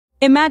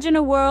Imagine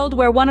a world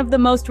where one of the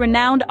most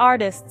renowned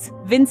artists,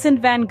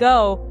 Vincent van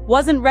Gogh,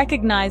 wasn't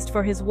recognized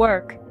for his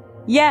work.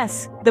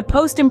 Yes, the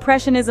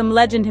Post-Impressionism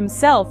legend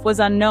himself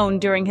was unknown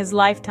during his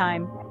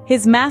lifetime.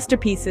 His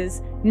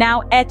masterpieces,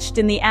 now etched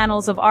in the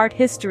annals of art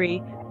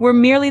history, were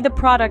merely the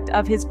product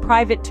of his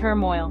private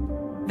turmoil.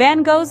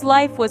 Van Gogh's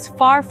life was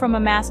far from a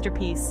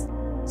masterpiece.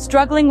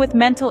 Struggling with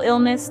mental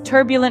illness,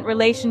 turbulent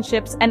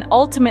relationships, and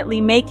ultimately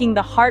making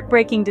the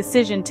heartbreaking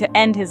decision to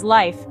end his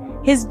life,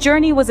 his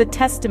journey was a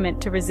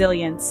testament to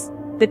resilience.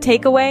 The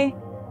takeaway?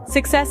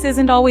 Success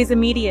isn't always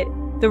immediate.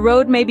 The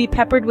road may be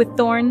peppered with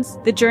thorns,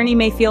 the journey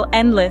may feel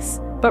endless,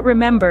 but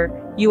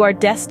remember, you are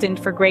destined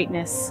for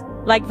greatness.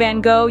 Like Van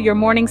Gogh, your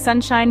morning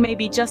sunshine may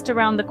be just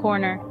around the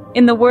corner.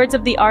 In the words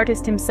of the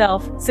artist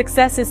himself,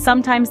 success is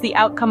sometimes the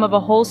outcome of a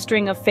whole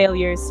string of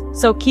failures.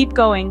 So keep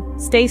going,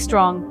 stay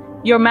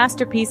strong. Your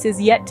masterpiece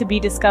is yet to be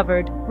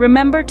discovered.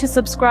 Remember to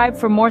subscribe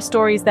for more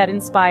stories that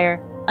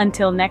inspire.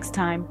 Until next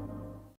time.